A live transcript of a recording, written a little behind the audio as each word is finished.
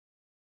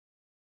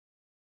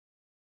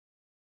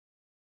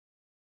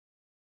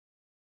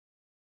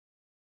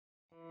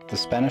The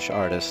Spanish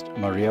artist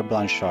Maria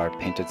Blanchard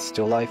painted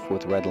still life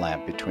with red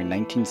lamp between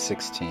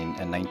 1916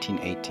 and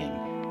 1918,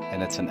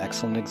 and it's an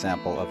excellent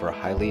example of her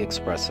highly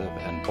expressive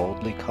and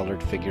boldly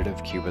colored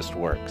figurative cubist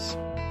works.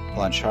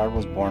 Blanchard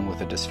was born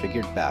with a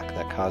disfigured back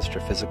that caused her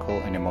physical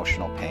and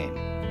emotional pain.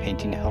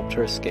 Painting helped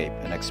her escape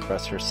and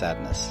express her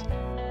sadness.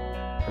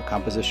 Her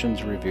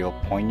compositions reveal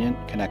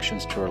poignant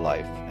connections to her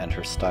life, and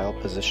her style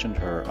positioned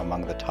her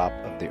among the top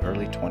of the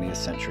early 20th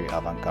century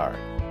avant-garde.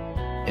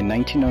 In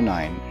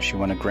 1909, she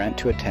won a grant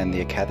to attend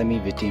the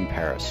Académie Vitti in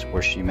Paris,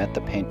 where she met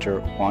the painter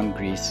Juan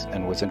Gris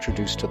and was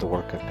introduced to the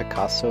work of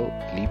Picasso,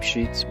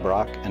 Lipschitz,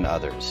 Braque, and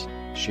others.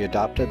 She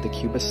adopted the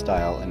Cubist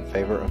style in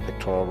favor of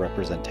pictorial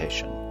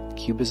representation.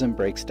 Cubism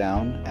breaks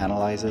down,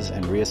 analyzes,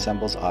 and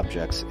reassembles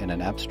objects in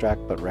an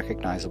abstract but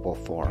recognizable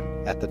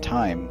form. At the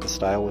time, the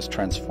style was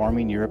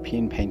transforming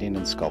European painting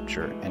and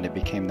sculpture, and it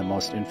became the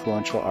most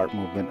influential art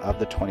movement of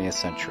the 20th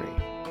century.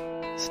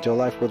 Still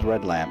life with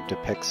red lamp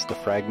depicts the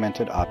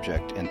fragmented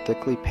object in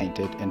thickly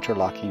painted,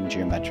 interlocking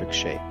geometric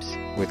shapes.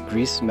 With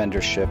Gris'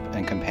 mentorship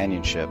and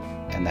companionship,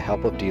 and the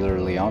help of dealer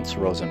Leonce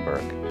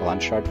Rosenberg,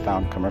 Blanchard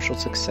found commercial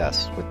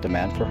success, with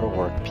demand for her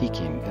work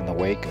peaking in the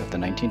wake of the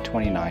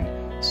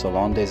 1929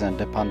 Salon des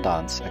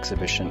Indépendances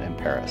exhibition in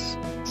Paris.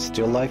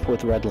 Still life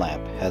with red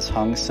lamp has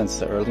hung since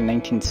the early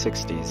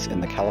 1960s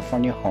in the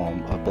California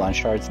home of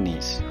Blanchard's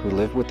niece, who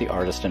lived with the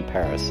artist in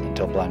Paris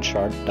until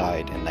Blanchard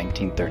died in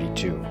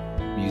 1932.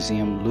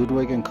 Museum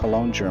Ludwig in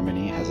Cologne,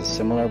 Germany has a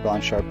similar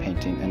Blanchard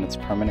painting in its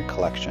permanent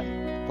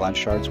collection.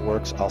 Blanchard's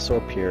works also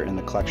appear in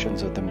the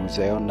collections of the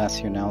Museo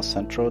Nacional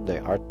Centro de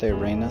Arte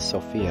Reina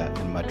Sofía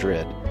in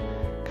Madrid,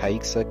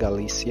 Caixa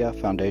Galicia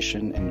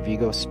Foundation in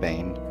Vigo,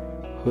 Spain,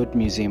 Hood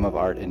Museum of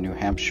Art in New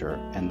Hampshire,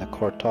 and the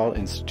Courtauld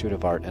Institute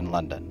of Art in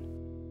London.